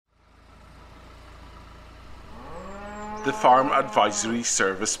the Farm Advisory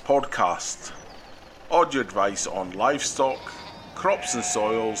Service podcast. Audio advice on livestock, crops and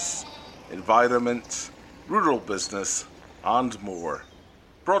soils, environment, rural business and more.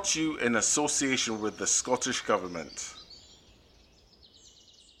 Brought to you in association with the Scottish Government.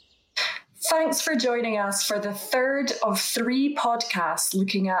 Thanks for joining us for the third of 3 podcasts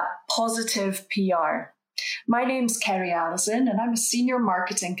looking at positive PR. My name's Kerry Allison and I'm a senior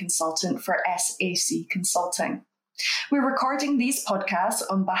marketing consultant for SAC Consulting. We're recording these podcasts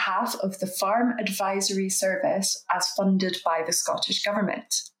on behalf of the Farm Advisory Service as funded by the Scottish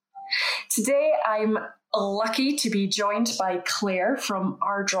Government. Today I'm lucky to be joined by Claire from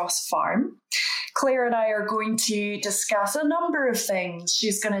Ardross Farm. Claire and I are going to discuss a number of things.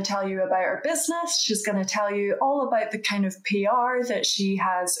 She's going to tell you about her business. She's going to tell you all about the kind of PR that she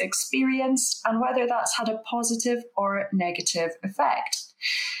has experienced and whether that's had a positive or negative effect.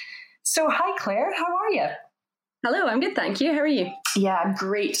 So, hi Claire, how are you? Hello, I'm good, thank you. How are you? Yeah, I'm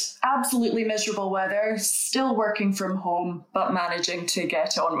great. Absolutely miserable weather, still working from home, but managing to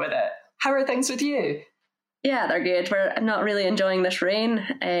get on with it. How are things with you? Yeah, they're good. We're not really enjoying this rain.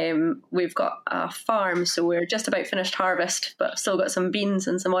 We've got a farm, so we're just about finished harvest, but still got some beans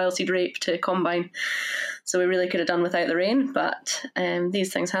and some oilseed rape to combine. So we really could have done without the rain, but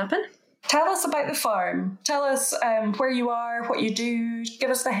these things happen. Tell us about the farm. Tell us where you are, what you do.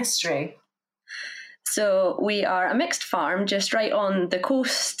 Give us the history. So we are a mixed farm just right on the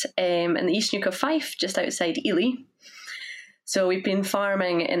coast in the East Neuk of Fife, just outside Ely. So we've been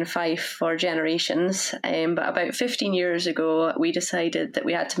farming in Fife for generations, but about 15 years ago, we decided that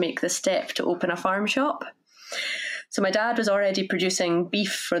we had to make the step to open a farm shop. So my dad was already producing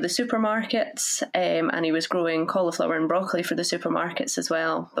beef for the supermarkets, and he was growing cauliflower and broccoli for the supermarkets as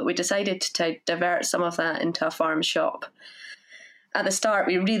well. But we decided to divert some of that into a farm shop. At the start,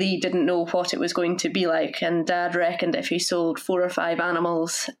 we really didn't know what it was going to be like, and Dad reckoned if he sold 4 or 5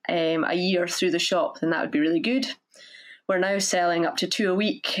 animals a year through the shop, then that would be really good. We're now selling up to 2 a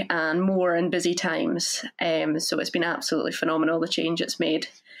week and more in busy times. So it's been absolutely phenomenal, the change it's made.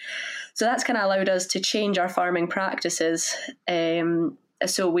 So that's kind of allowed us to change our farming practices.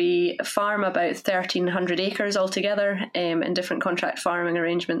 So we farm about 1,300 acres altogether in different contract farming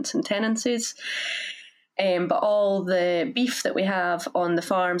arrangements and tenancies. But all the beef that we have on the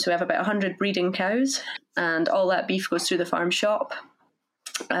farm, so we have about 100 breeding cows, and all that beef goes through the farm shop.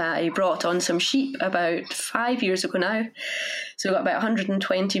 I brought on some sheep about 5 years ago now. So we've got about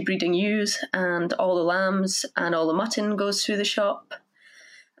 120 breeding ewes, and all the lambs and all the mutton goes through the shop.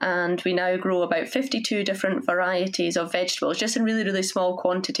 And we now grow about 52 different varieties of vegetables, just in really, really small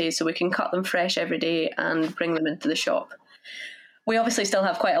quantities, so we can cut them fresh every day and bring them into the shop. We obviously still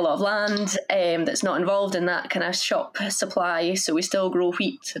have quite a lot of land that's not involved in that kind of shop supply, so we still grow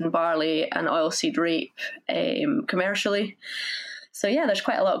wheat and barley and oilseed rape commercially. So yeah, there's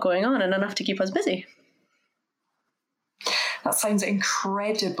quite a lot going on and enough to keep us busy. That sounds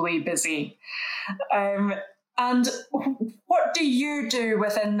incredibly busy. And what do you do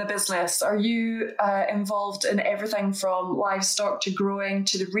within the business? Are you involved in everything from livestock to growing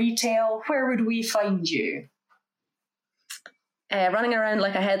to the retail? Where would we find you? Running around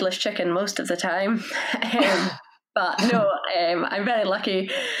like a headless chicken most of the time. But no, I'm very lucky.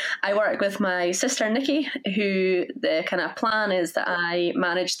 I work with my sister Nikki, who the kind of plan is that I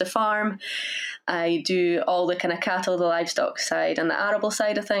manage the farm. I do all the kind of cattle, the livestock side and the arable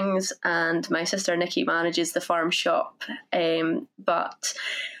side of things, and my sister Nikki manages the farm shop. But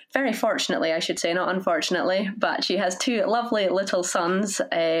very fortunately, I should say, not unfortunately, but she has 2 lovely little sons,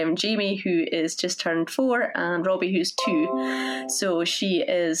 Jamie, who is just turned 4, and Robbie, who's 2. So she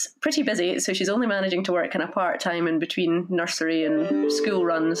is pretty busy. So she's only managing to work kind of part-time in between nursery and school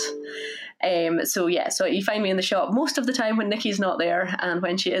runs. So you find me in the shop most of the time when Nikki's not there, and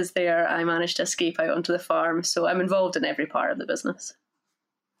when she is there, I manage to escape out onto the farm. So I'm involved in every part of the business.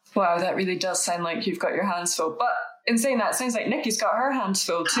 Wow, that really does sound like you've got your hands full. But in saying that, it sounds like Nikki's got her hands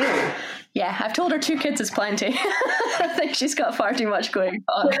full too. Yeah, I've told her 2 kids is plenty. I think she's got far too much going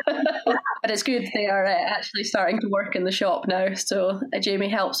on. But it's good they are actually starting to work in the shop now. So Jamie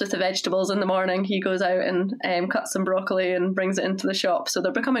helps with the vegetables in the morning. He goes out and cuts some broccoli and brings it into the shop. So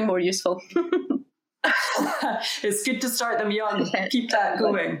they're becoming more useful. It's good to start them young. Keep that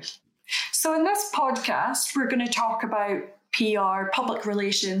going. So in this podcast, we're going to talk about PR, public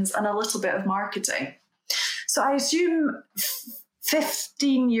relations, and a little bit of marketing. So I assume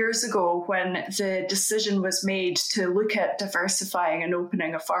 15 years ago, when the decision was made to look at diversifying and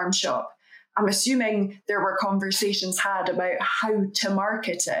opening a farm shop, I'm assuming there were conversations had about how to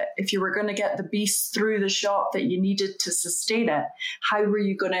market it. If you were going to get the beast through the shop that you needed to sustain it, how were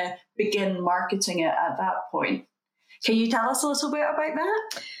you going to begin marketing it at that point? Can you tell us a little bit about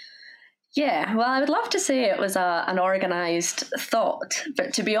that? Yeah, well, I would love to say it was an organised thought,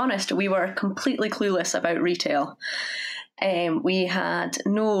 but to be honest, we were completely clueless about retail. We had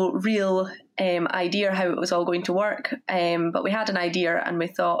no real idea how it was all going to work, but we had an idea and we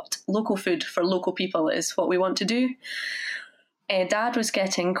thought local food for local people is what we want to do. Dad was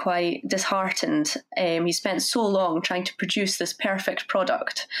getting quite disheartened. He spent so long trying to produce this perfect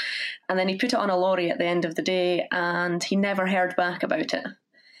product, and then he put it on a lorry at the end of the day and he never heard back about it.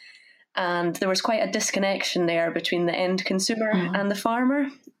 And there was quite a disconnection there between the end consumer and the farmer,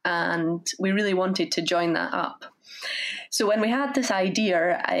 and we really wanted to join that up. So when we had this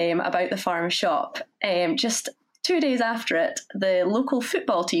idea about the farm shop, just 2 days after it, the local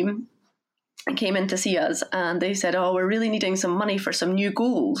football team came in to see us and they said, "Oh, we're really needing some money for some new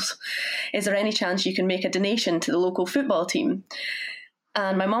goals. Is there any chance you can make a donation to the local football team?"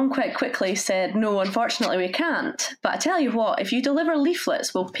 And my mum quite quickly said, "No, unfortunately we can't. But I tell you what, if you deliver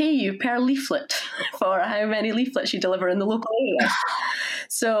leaflets, we'll pay you per leaflet for how many leaflets you deliver in the local area."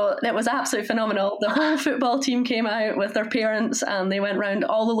 So it was absolutely phenomenal. The whole football team came out with their parents and they went round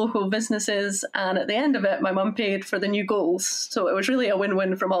all the local businesses. And at the end of it, my mum paid for the new goals. So it was really a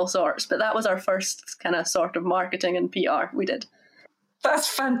win-win from all sorts. But that was our first kind of sort of marketing and PR we did. That's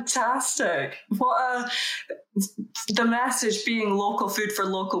fantastic. The message being local food for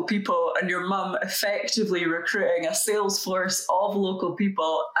local people and your mum effectively recruiting a sales force of local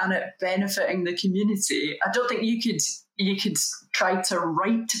people and it benefiting the community. I don't think you could try to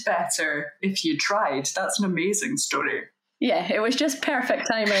write better if you tried. That's an amazing story. Yeah, it was just perfect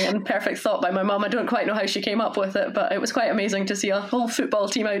timing and perfect thought by my mum. I don't quite know how she came up with it, but it was quite amazing to see a whole football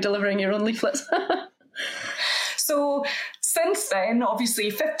team out delivering your own leaflets. So since then, obviously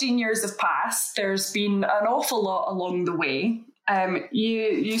 15 years have passed. There's been an awful lot along the way.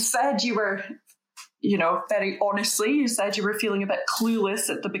 You said you were, very honestly, you said you were feeling a bit clueless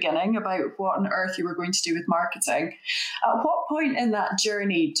at the beginning about what on earth you were going to do with marketing. At what point in that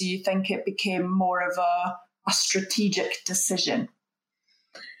journey do you think it became more of a strategic decision?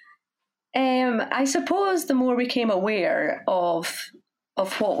 I suppose the more we became aware of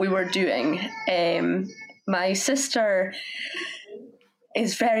what we were doing, my sister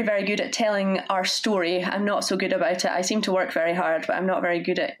is very, very good at telling our story. I'm not so good about it. I seem to work very hard, but I'm not very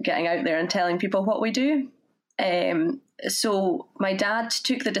good at getting out there and telling people what we do. So my dad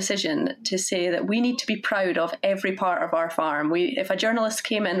took the decision to say that we need to be proud of every part of our farm. If a journalist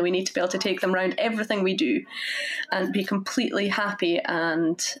came in, we need to be able to take them around everything we do and be completely happy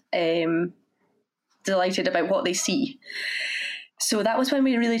and delighted about what they see. So that was when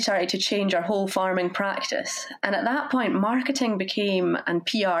we really started to change our whole farming practice. And at that point, marketing and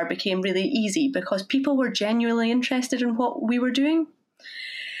PR became really easy because people were genuinely interested in what we were doing.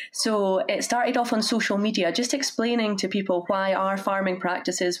 So it started off on social media, just explaining to people why our farming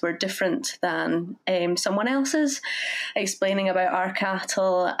practices were different than someone else's, explaining about our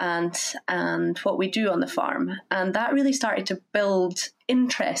cattle and what we do on the farm. And that really started to build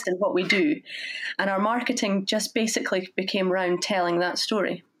interest in what we do. And our marketing just basically became around telling that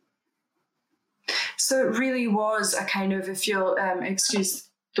story. So it really was a kind of, if you'll excuse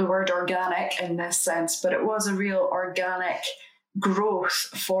the word organic in this sense, but it was a real organic growth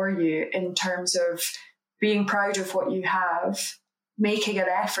for you in terms of being proud of what you have, making an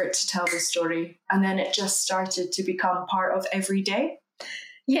effort to tell the story, and then it just started to become part of every day.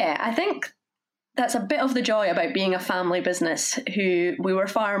 Yeah, I think that's a bit of the joy about being a family business. We were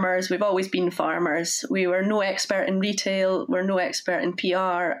farmers, we've always been farmers. We were no expert in retail, we're no expert in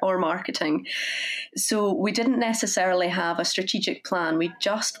PR or marketing. So we didn't necessarily have a strategic plan. We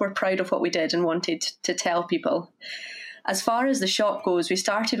just were proud of what we did and wanted to tell people. As far as the shop goes, we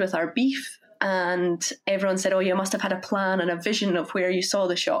started with our beef and everyone said, "Oh, you must have had a plan and a vision of where you saw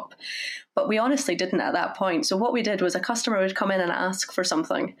the shop." But we honestly didn't at that point. So what we did was a customer would come in and ask for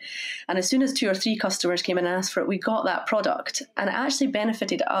something. And as soon as 2 or 3 customers came in and asked for it, we got that product. And it actually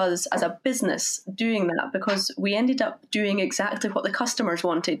benefited us as a business doing that because we ended up doing exactly what the customers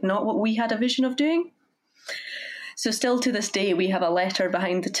wanted, not what we had a vision of doing. So still to this day, we have a letter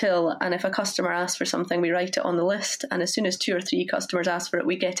behind the till, and if a customer asks for something, we write it on the list, and as soon as 2 or 3 customers ask for it,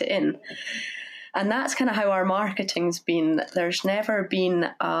 we get it in. And that's kind of how our marketing's been. There's never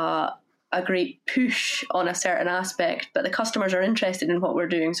been a great push on a certain aspect, but the customers are interested in what we're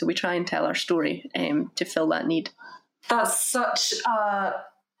doing, so we try and tell our story to fill that need. That's such a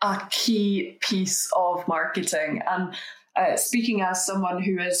key piece of marketing. And speaking as someone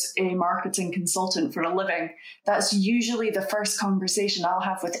who is a marketing consultant for a living, that's usually the first conversation I'll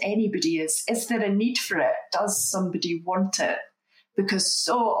have with anybody is there a need for it? Does somebody want it? because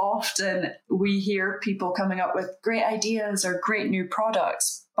so often we hear people coming up with great ideas or great new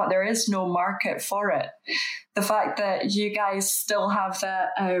products, but there is no market for it. The fact that you guys still have that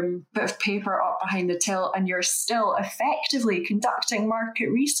bit of paper up behind the till and you're still effectively conducting market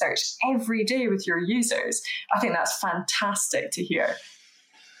research every day with your users, I think that's fantastic to hear.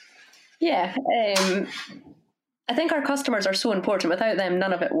 Yeah, I think our customers are so important. Without them,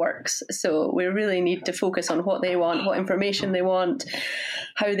 none of it works. So we really need to focus on what they want, what information they want,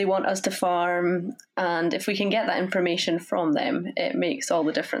 how they want us to farm. And if we can get that information from them, it makes all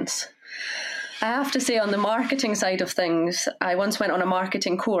the difference. I have to say, on the marketing side of things, I once went on a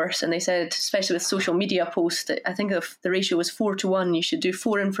marketing course and they said, especially with social media posts, I think the ratio was 4:1. You should do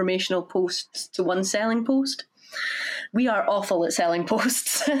 4 informational posts to 1 selling post. We are awful at selling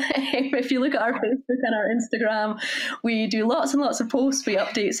posts. If you look at our Facebook and our Instagram, we do lots and lots of posts. We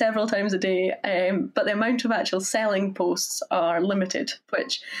update several times a day, but the amount of actual selling posts are limited,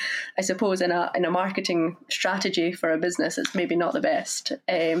 which I suppose in a marketing strategy for a business, it's maybe not the best.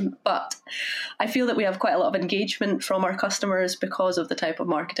 But I feel that we have quite a lot of engagement from our customers because of the type of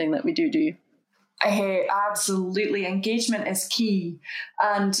marketing that we do. Absolutely. Engagement is key.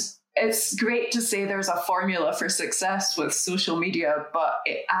 And it's great to say there's a formula for success with social media, but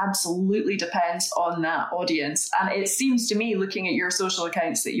it absolutely depends on that audience. And it seems to me, looking at your social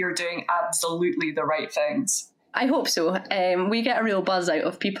accounts, that you're doing absolutely the right things. I hope so. We get a real buzz out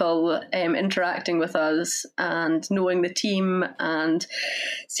of people interacting with us and knowing the team and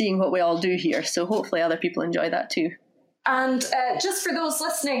seeing what we all do here. So hopefully other people enjoy that too. And just for those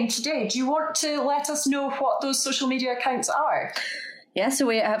listening today, do you want to let us know what those social media accounts are? Yeah, so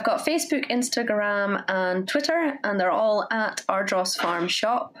we have got Facebook, Instagram and Twitter, and they're all at Ardross Farm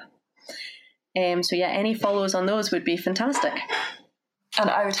Shop. So yeah, any follows on those would be fantastic. And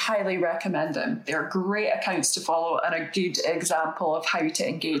I would highly recommend them. They're great accounts to follow and a good example of how to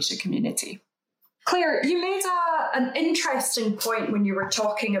engage the community. Claire, you made an interesting point when you were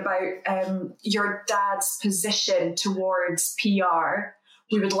talking about your dad's position towards PR.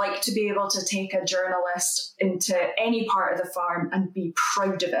 We would like to be able to take a journalist into any part of the farm and be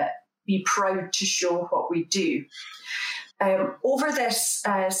proud of it, be proud to show what we do. Over this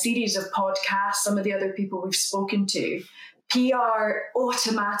series of podcasts, some of the other people we've spoken to, PR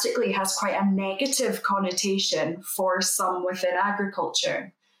automatically has quite a negative connotation for some within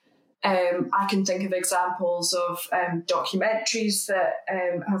agriculture. I can think of examples of documentaries that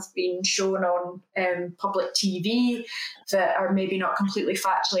have been shown on public TV that are maybe not completely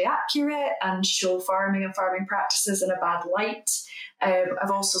factually accurate and show farming and farming practices in a bad light.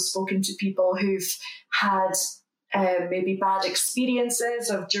 I've also spoken to people who've had maybe bad experiences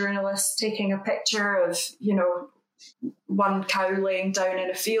of journalists taking a picture of, one cow laying down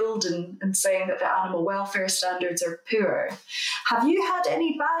in a field and saying that the animal welfare standards are poor. Have you had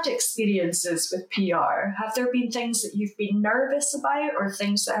any bad experiences with PR? Have there been things that you've been nervous about or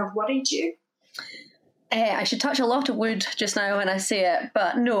things that have worried you? I should touch a lot of wood just now when I say it,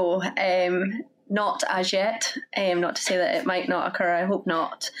 but no, not as yet. Not to say that it might not occur. I hope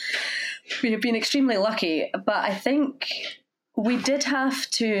not. We have been extremely lucky, but I think we did have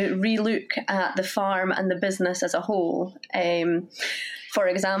to relook at the farm and the business as a whole. For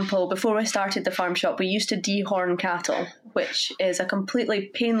example, before we started the farm shop, we used to dehorn cattle, which is a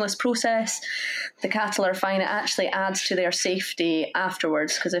completely painless process. The cattle are fine. It actually adds to their safety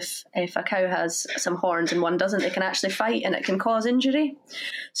afterwards, because if a cow has some horns and one doesn't, they can actually fight and it can cause injury.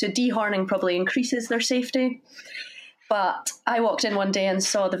 So dehorning probably increases their safety. But I walked in one day and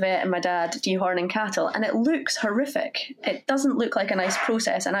saw the vet and my dad dehorning cattle, and it looks horrific. It doesn't look like a nice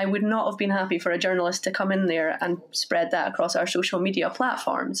process, and I would not have been happy for a journalist to come in there and spread that across our social media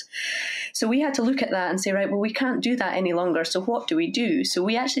platforms. So we had to look at that and say, right, well, we can't do that any longer, so what do we do? So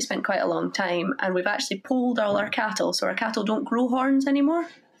we actually spent quite a long time, and we've actually polled all our cattle, so our cattle don't grow horns anymore.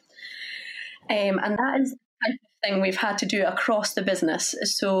 And that is the type of thing we've had to do across the business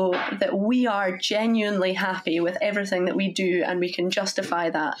so that we are genuinely happy with everything that we do and we can justify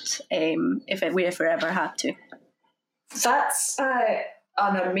that if we ever had to. That's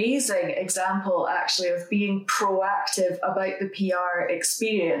an amazing example, actually, of being proactive about the PR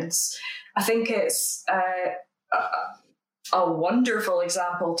experience. I think it's a wonderful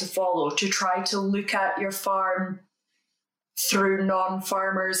example to follow, to try to look at your farm through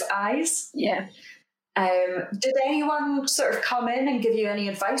non-farmers' eyes. Yeah. Did anyone sort of come in and give you any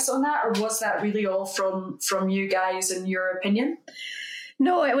advice on that, or was that really all from you guys and your opinion?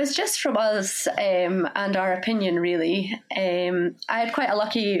 No, it was just from us and our opinion, really. I had quite a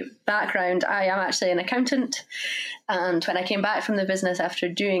lucky background. I am actually an accountant, and when I came back from the business after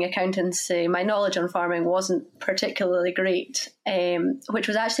doing accountancy, my knowledge on farming wasn't particularly great, which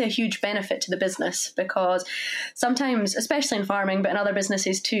was actually a huge benefit to the business, because sometimes, especially in farming, but in other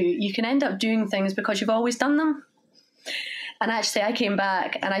businesses too, you can end up doing things because you've always done them. And actually, I came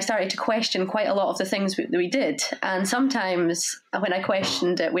back and I started to question quite a lot of the things that we did. And sometimes when I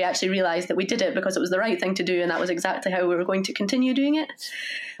questioned it, we actually realised that we did it because it was the right thing to do, and that was exactly how we were going to continue doing it.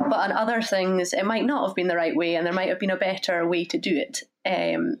 But on other things, it might not have been the right way, and there might have been a better way to do it.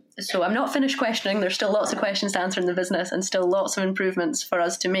 So I'm not finished questioning. There's still lots of questions to answer in the business and still lots of improvements for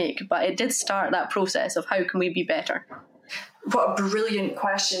us to make. But it did start that process of how can we be better. What a brilliant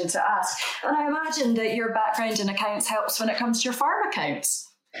question to ask. And I imagine that your background in accounts helps when it comes to your farm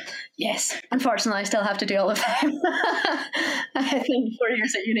accounts. Yes. Unfortunately, I still have to do all of them. I think 4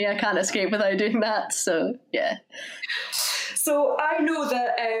 years at uni, I can't escape without doing that. So, yeah. So I know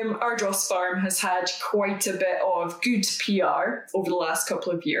that Ardross Farm has had quite a bit of good PR over the last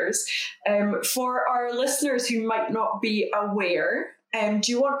couple of years. For our listeners who might not be aware,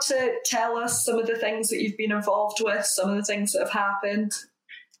 do you want to tell us some of the things that you've been involved with, some of the things that have happened?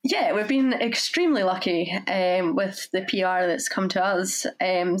 Yeah, we've been extremely lucky with the PR that's come to us.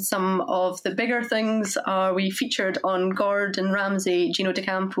 Some of the bigger things are we featured on Gordon Ramsay, Gino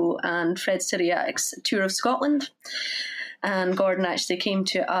D'Acampo and Fred Syriac's tour of Scotland. And Gordon actually came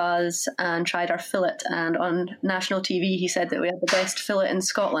to us and tried our fillet, and on national TV he said that we had the best fillet in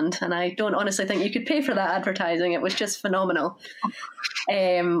Scotland, and I don't honestly think you could pay for that advertising. It was just phenomenal.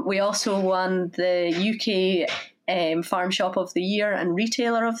 We also won the UK Farm Shop of the Year and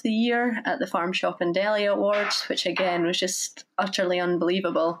Retailer of the Year at the Farm Shop in Delhi Awards, which again was just utterly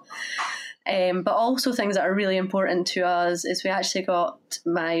unbelievable. But also things that are really important to us is we actually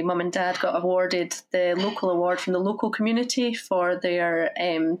my mum and dad got awarded the local award from the local community for their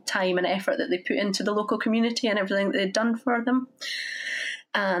time and effort that they put into the local community and everything that they'd done for them.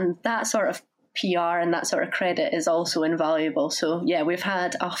 And that sort of PR and that sort of credit is also invaluable. So yeah, we've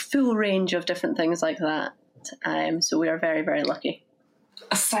had a full range of different things like that. So we are very, very lucky.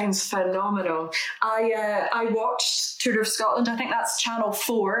 Sounds phenomenal. I watched Tour of Scotland. I think that's Channel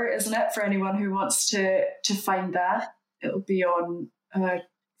 4, isn't it? For anyone who wants to find that, it'll be on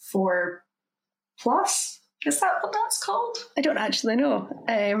 4 Plus. Is that what that's called? I don't actually know.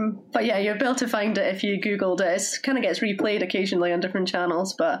 But yeah, you'll be able to find it if you Googled it. It kind of gets replayed occasionally on different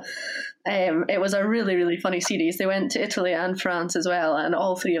channels, but it was a really, really funny series. They went to Italy and France as well, and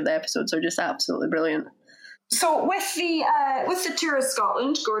all 3 of the episodes are just absolutely brilliant. So with the Tour of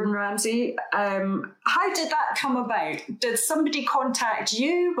Scotland, Gordon Ramsay, how did that come about? Did somebody contact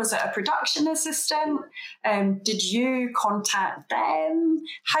you? Was it a production assistant? Did you contact them?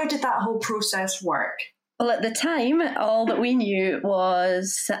 How did that whole process work? Well, at the time, all that we knew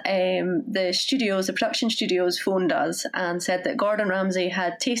was the production studios phoned us and said that Gordon Ramsay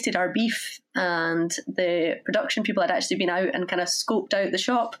had tasted our beef, and the production people had actually been out and kind of scoped out the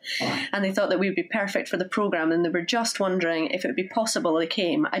shop, and they thought that we would be perfect for the programme, and they were just wondering if it would be possible they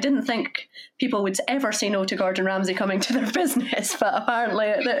came. I didn't think people would ever say no to Gordon Ramsay coming to their business, but apparently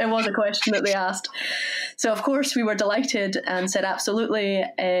it was a question that they asked. So of course we were delighted and said absolutely.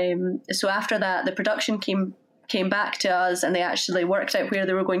 So after that, the production came back to us, and they actually worked out where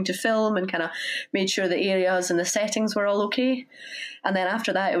they were going to film and kind of made sure the areas and the settings were all okay. And then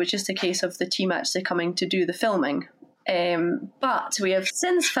after that, it was just a case of the team actually coming to do the filming. But we have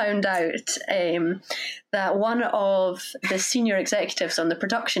since found out that one of the senior executives on the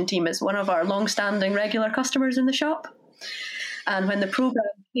production team is one of our long-standing regular customers in the shop. And when the programme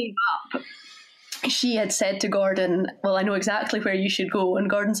came up, she had said to Gordon, well, I know exactly where you should go. And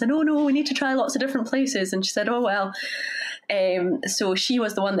Gordon said, oh, no, we need to try lots of different places. And she said, oh, well. So she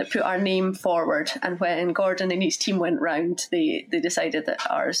was the one that put our name forward. And when Gordon and his team went round, they decided that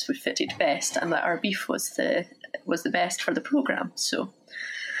ours would fitted best and that our beef was the best for the programme. So,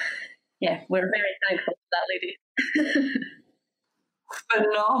 yeah, we're very thankful for that lady.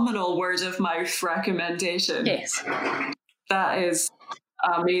 Phenomenal word of mouth recommendation. Yes. That is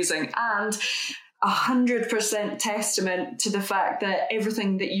amazing. And 100% testament to the fact that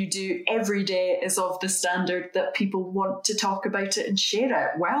everything that you do every day is of the standard that people want to talk about it and share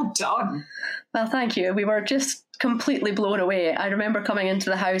it. Well done. Well, thank you. We were just completely blown away. I remember coming into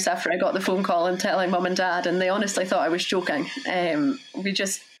the house after I got the phone call and telling mum and dad, and they honestly thought I was joking. It's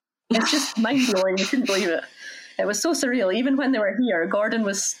just mind-blowing. You couldn't believe it. It was so surreal. Even when they were here, Gordon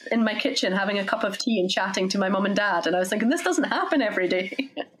was in my kitchen having a cup of tea and chatting to my mum and dad, and I was thinking, this doesn't happen every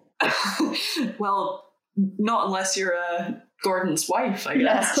day. Well, not unless you're a Gordon's wife, I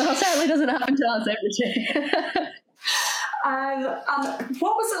guess. Yeah, well, it certainly doesn't happen to us every day. And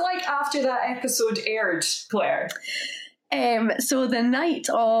what was it like after that episode aired, Claire? So the night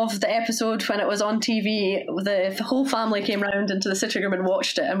of the episode when it was on TV, the whole family came round into the sitting room and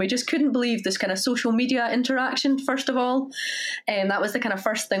watched it, and we just couldn't believe this kind of social media interaction, first of all. That was the kind of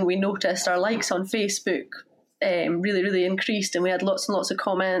first thing we noticed. Our likes on Facebook really, really increased, and we had lots and lots of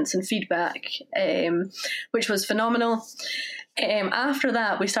comments and feedback, which was phenomenal. After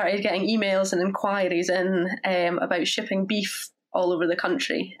that, we started getting emails and inquiries in about shipping beef all over the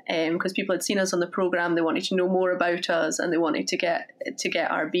country, because people had seen us on the programme, they wanted to know more about us, and they wanted to get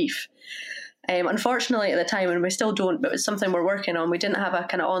our beef. Unfortunately, at the time, and we still don't, but it's something we're working on, we didn't have a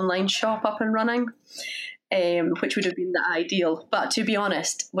kind of online shop up and running, which would have been the ideal. But to be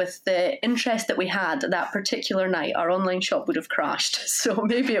honest, with the interest that we had that particular night, our online shop would have crashed. So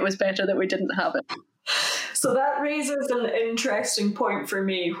maybe it was better that we didn't have it. So that raises an interesting point for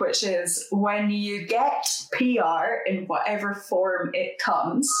me, which is when you get PR in whatever form it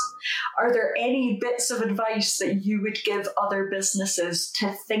comes, are there any bits of advice that you would give other businesses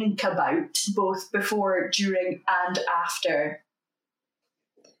to think about, both before, during, and after?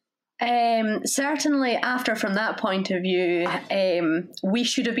 Certainly after, from that point of view, we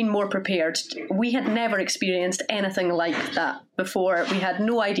should have been more prepared. We had never experienced anything like that before. We had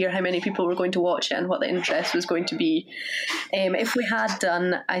no idea how many people were going to watch it and what the interest was going to be. If we had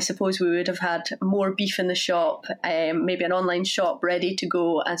done, I suppose we would have had more beef in the shop, maybe an online shop ready to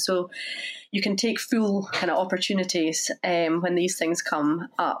go. And so you can take full kind of opportunities when these things come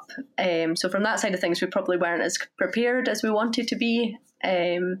up. So from that side of things, we probably weren't as prepared as we wanted to be.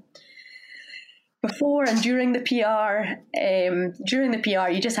 Before and during the PR,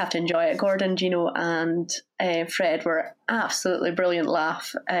 you just have to enjoy it. Gordon, Gino, and Fred were absolutely brilliant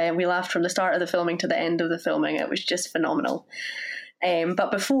laugh. We laughed from the start of the filming to the end of the filming. It was just phenomenal. But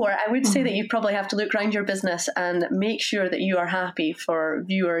before, I would say that you probably have to look around your business and make sure that you are happy for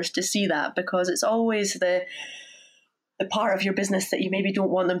viewers to see that, because it's always the part of your business that you maybe don't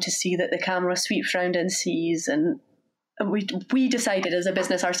want them to see, that the camera sweeps around and sees. And we decided as a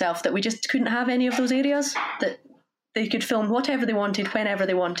business ourselves that we just couldn't have any of those areas, that they could film whatever they wanted, whenever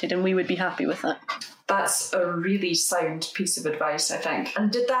they wanted, and we would be happy with that. That's a really sound piece of advice, I think.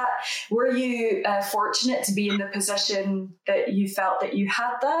 And were you fortunate to be in the position that you felt that you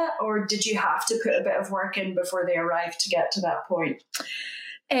had that, or did you have to put a bit of work in before they arrived to get to that point?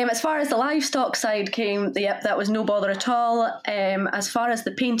 As far as the livestock side came, that was no bother at all. As far as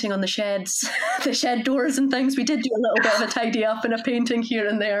the painting on the sheds, the shed doors and things, we did do a little bit of a tidy up and a painting here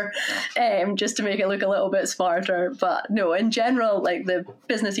and there, just to make it look a little bit smarter. But no, in general, like the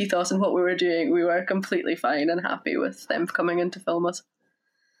business ethos and what we were doing, we were completely fine and happy with them coming in to film us.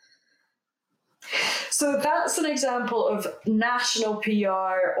 So that's an example of national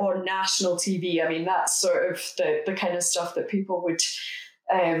PR or national TV. I mean, that's sort of the kind of stuff that people would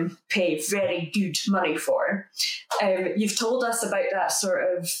pay very good money for. You've told us about that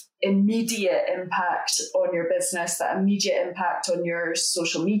sort of immediate impact on your business, that immediate impact on your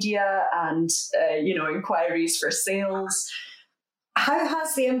social media and inquiries for sales. How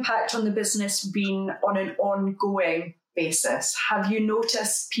has the impact on the business been on an ongoing basis? Have you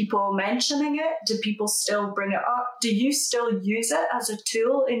noticed people mentioning it? Do people still bring it up? Do you still use it as a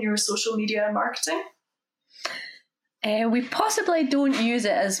tool in your social media and marketing? We possibly don't use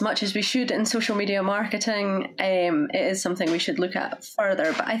it as much as we should in social media marketing. It is something we should look at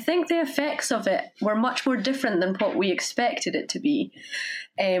further, but I think the effects of it were much more different than what we expected it to be.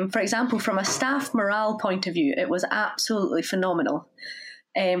 For example, from a staff morale point of view, it was absolutely phenomenal.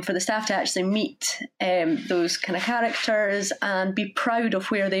 For the staff to actually meet those kind of characters and be proud of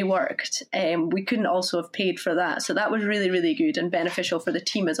where they worked. We couldn't also have paid for that. So that was really, really good and beneficial for the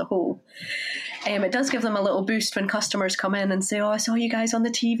team as a whole. It does give them a little boost when customers come in and say, "Oh, I saw you guys on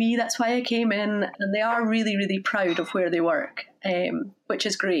the TV, that's why I came in." And they are really, really proud of where they work, which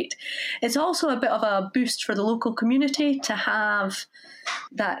is great. It's also a bit of a boost for the local community to have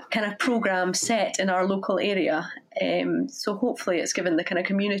that kind of programme set in our local area. So hopefully it's given the kind of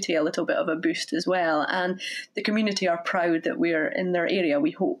community a little bit of a boost as well. And the community are proud that we're in their area,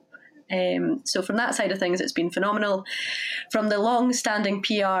 we hope. So from that side of things, it's been phenomenal. From the long-standing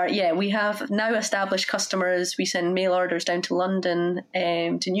PR, we have now established customers. We send mail orders down to London,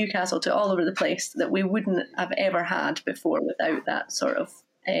 to Newcastle, to all over the place that we wouldn't have ever had before without that sort of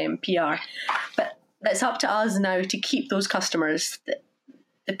PR. But it's up to us now to keep those customers.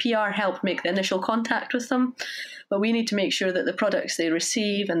 The PR helped make the initial contact with them, but we need to make sure that the products they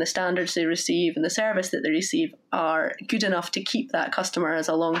receive and the standards they receive and the service that they receive are good enough to keep that customer as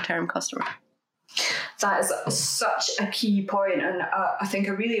a long-term customer. That is such a key point, and I think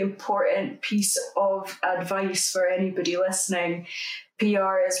a really important piece of advice for anybody listening.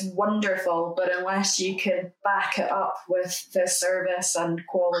 PR is wonderful, but unless you can back it up with the service and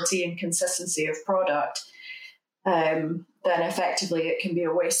quality and consistency of product, then effectively it can be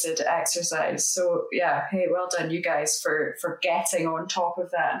a wasted exercise. So yeah, hey, well done you guys for getting on top of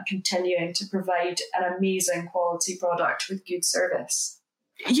that and continuing to provide an amazing quality product with good service.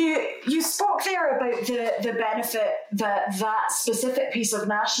 You spoke there about the benefit that specific piece of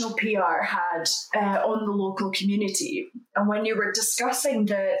national PR had on the local community, and when you were discussing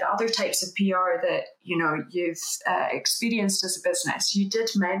the other types of PR that you've experienced as a business, you did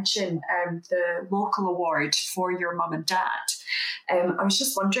mention the local award for your mum and dad. I was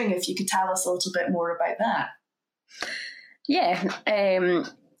just wondering if you could tell us a little bit more about that. Yeah.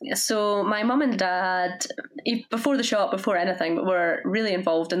 So my mum and dad, before the shop, before anything, were really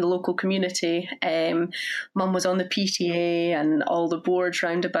involved in the local community. Mum was on the PTA and all the boards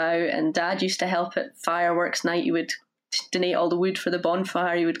round about, and dad used to help at fireworks night. He would donate all the wood for the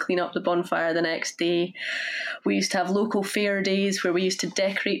bonfire. He would clean up the bonfire the next day. We used to have local fair days where we used to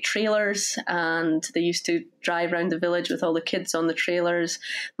decorate trailers, and they used to drive around the village with all the kids on the trailers.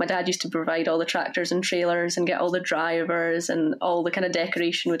 My dad used to provide all the tractors and trailers and get all the drivers, and all the kind of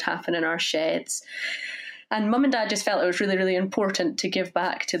decoration would happen in our sheds. And mum and dad just felt it was really, really important to give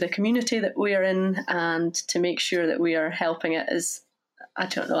back to the community that we are in and to make sure that we are helping it. As I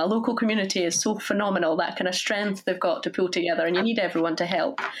don't know, a local community is so phenomenal, that kind of strength they've got to pull together, and you need everyone to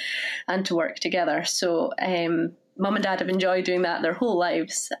help and to work together. So mum and dad have enjoyed doing that their whole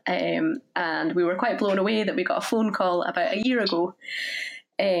lives, and we were quite blown away that we got a phone call about a year ago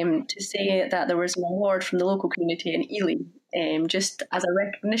to say that there was an award from the local community in Ely, just as a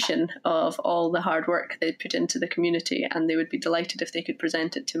recognition of all the hard work they put into the community, and they would be delighted if they could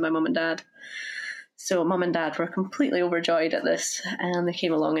present it to my mum and dad. So mum and dad were completely overjoyed at this, and they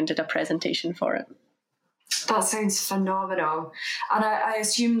came along and did a presentation for it. That sounds phenomenal. And I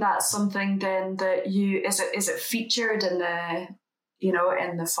assume that's something then that is it featured in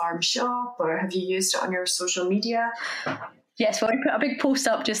the farm shop, or have you used it on your social media? Yes, well, I put a big post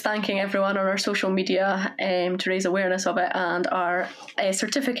up just thanking everyone on our social media to raise awareness of it, and our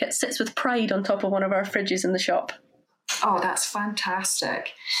certificate sits with pride on top of one of our fridges in the shop. Oh, that's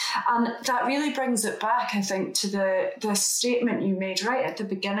fantastic. And that really brings it back, I think, to the statement you made right at the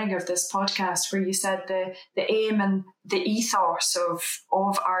beginning of this podcast, where you said the aim and the ethos of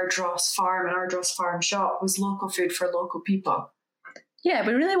Ardross Farm and Ardross Farm Shop was local food for local people. Yeah,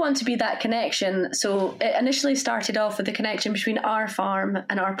 we really want to be that connection. So it initially started off with the connection between our farm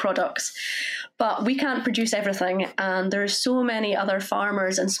and our products, but we can't produce everything, and there's so many other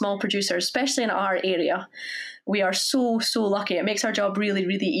farmers and small producers, especially in our area. We are so lucky. It makes our job really,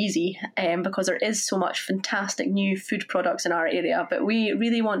 really easy because there is so much fantastic new food products in our area. But we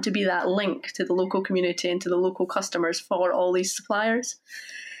really want to be that link to the local community and to the local customers for all these suppliers.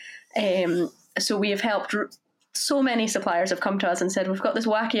 So we have helped. So many suppliers have come to us and said, we've got this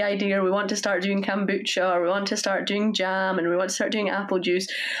wacky idea, we want to start doing kombucha, or we want to start doing jam, and we want to start doing apple juice.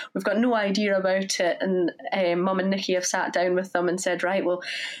 We've got no idea about it, and Mum and Nikki have sat down with them and said, right, well,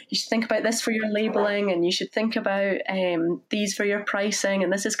 you should think about this for your labelling, and you should think about these for your pricing,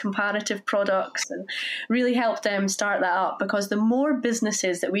 and this is comparative products, and really help them start that up, because the more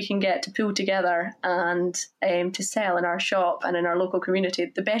businesses that we can get to pull together and to sell in our shop and in our local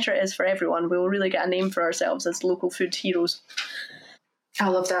community, the better it is for everyone. We will really get a name for ourselves as local food heroes. I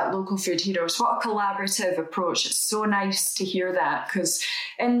love that, local food heroes. What a collaborative approach. It's so nice to hear that, because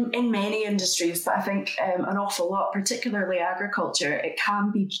in many industries, but I think an awful lot, particularly agriculture, it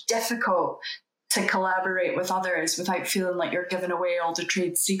can be difficult to collaborate with others without feeling like you're giving away all the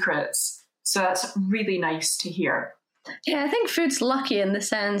trade secrets. So that's really nice to hear. Yeah, I think food's lucky in the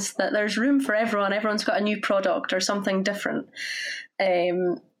sense that there's room for everyone. Everyone's got a new product or something different.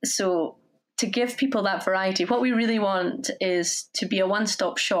 So to give people that variety, what we really want is to be a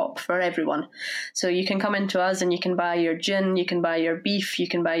one-stop shop for everyone. So you can come into us and you can buy your gin, you can buy your beef, you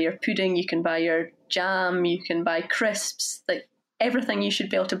can buy your pudding, you can buy your jam, you can buy crisps, like everything you should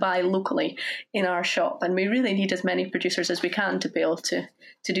be able to buy locally in our shop. And we really need as many producers as we can to be able to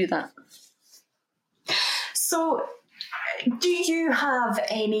do that. So do you have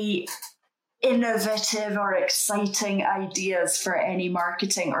any innovative or exciting ideas for any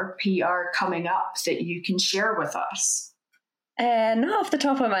marketing or PR coming up that you can share with us? Not off the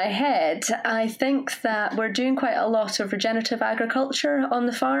top of my head. I think that we're doing quite a lot of regenerative agriculture on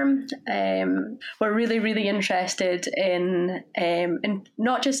the farm. We're really, really interested in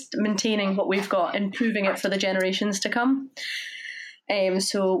not just maintaining what we've got, improving it for the generations to come.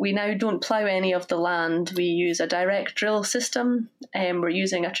 So we now don't plough any of the land. We use a direct drill system. We're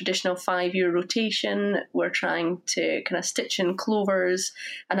using a traditional 5-year rotation. We're trying to kind of stitch in clovers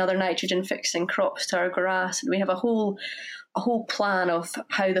and other nitrogen fixing crops to our grass. And we have a whole plan of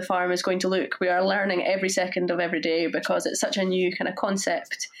how the farm is going to look. We are learning every second of every day because it's such a new kind of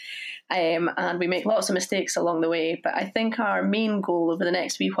concept. And we make lots of mistakes along the way. But I think our main goal over the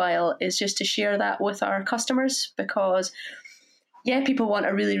next wee while is just to share that with our customers, because people want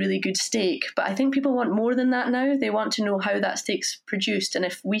a really, really good steak, but I think people want more than that now. They want to know how that steak's produced, and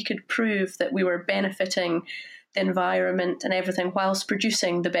if we could prove that we were benefiting the environment and everything whilst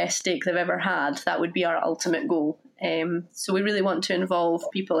producing the best steak they've ever had, that would be our ultimate goal. So we really want to involve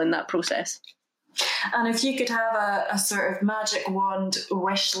people in that process. And if you could have a sort of magic wand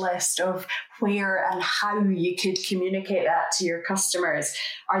wish list of where and how you could communicate that to your customers,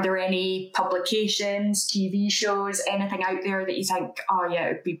 are there any publications, TV shows, anything out there that you think, oh yeah,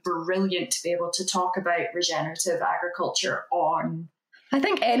 it would be brilliant to be able to talk about regenerative agriculture on? I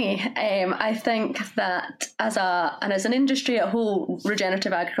think any. I think that as an industry at whole,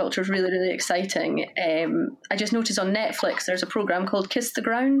 regenerative agriculture is really, really exciting. I just noticed on Netflix there's a program called Kiss the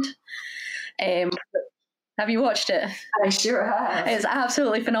Ground. Have you watched it? I sure have. It's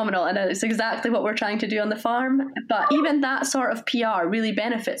absolutely phenomenal, and it's exactly what we're trying to do on the farm. But even that sort of PR really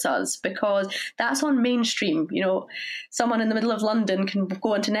benefits us because that's on mainstream. You know, someone in the middle of London can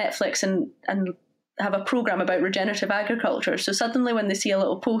go onto Netflix and have a program about regenerative agriculture. So suddenly when they see a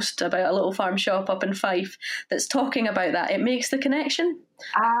little post about a little farm shop up in Fife that's talking about that, it makes the connection.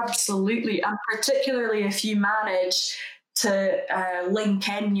 Absolutely. And particularly if you manage to link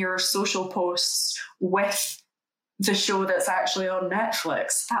in your social posts with the show that's actually on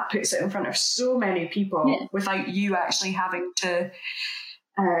Netflix, that puts it in front of so many people without you actually having to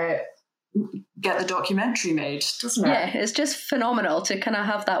get the documentary made, doesn't it? Yeah, it's just phenomenal to kind of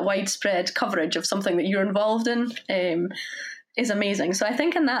have that widespread coverage of something that you're involved in is amazing. So I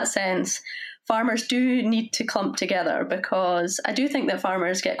think in that sense, farmers do need to clump together, because I do think that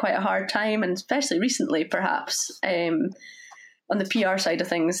farmers get quite a hard time, and especially recently perhaps, on the PR side of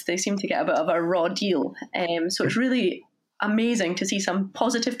things, they seem to get a bit of a raw deal. So it's really amazing to see some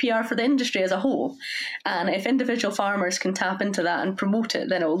positive PR for the industry as a whole. And if individual farmers can tap into that and promote it,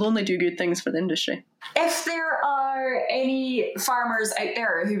 then it will only do good things for the industry. If there are any farmers out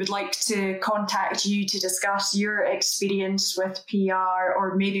there who would like to contact you to discuss your experience with PR,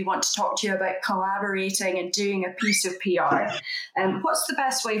 or maybe want to talk to you about collaborating and doing a piece of PR, what's the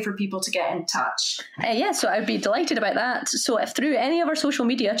best way for people to get in touch? So I'd be delighted about that. So if through any of our social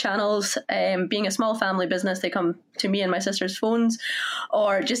media channels, being a small family business, they come to me and my sister's phones,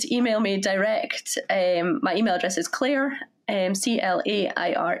 or just email me direct. My email address is Claire, Claire,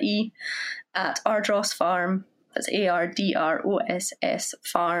 at Ardross Farm. That's ARDROSS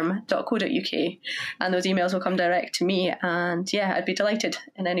farm.co.uk. And those emails will come direct to me. And I'd be delighted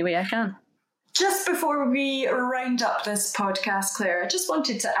in any way I can. Just before we round up this podcast, Claire, I just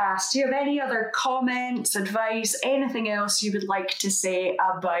wanted to ask, do you have any other comments, advice, anything else you would like to say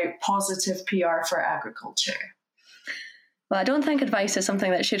about positive PR for agriculture? Well, I don't think advice is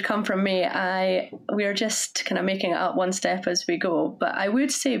something that should come from me. We're just kind of making it up one step as we go. But I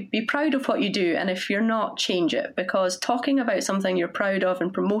would say be proud of what you do. And if you're not, change it. Because talking about something you're proud of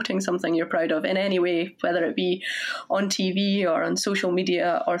and promoting something you're proud of in any way, whether it be on TV or on social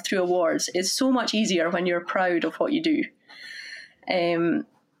media or through awards, is so much easier when you're proud of what you do. I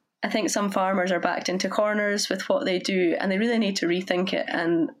think some farmers are backed into corners with what they do, and they really need to rethink it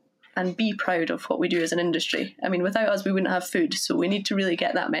and be proud of what we do as an industry. I mean, without us, we wouldn't have food, so we need to really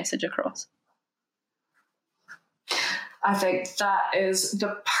get that message across. I think that is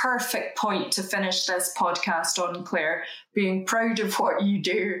the perfect point to finish this podcast on, Claire. Being proud of what you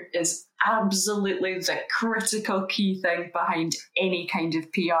do is absolutely the critical key thing behind any kind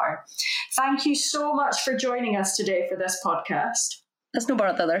of PR. Thank you so much for joining us today for this podcast. That's no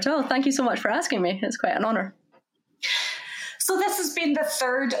bother at all. Thank you so much for asking me. It's quite an honour. So this has been the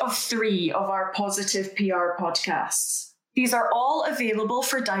third of 3 of our Positive PR podcasts. These are all available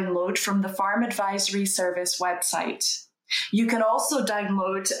for download from the Farm Advisory Service website. You can also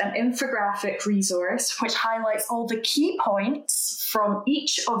download an infographic resource which highlights all the key points from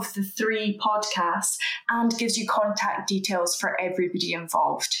each of the 3 podcasts and gives you contact details for everybody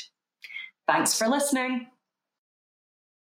involved. Thanks for listening.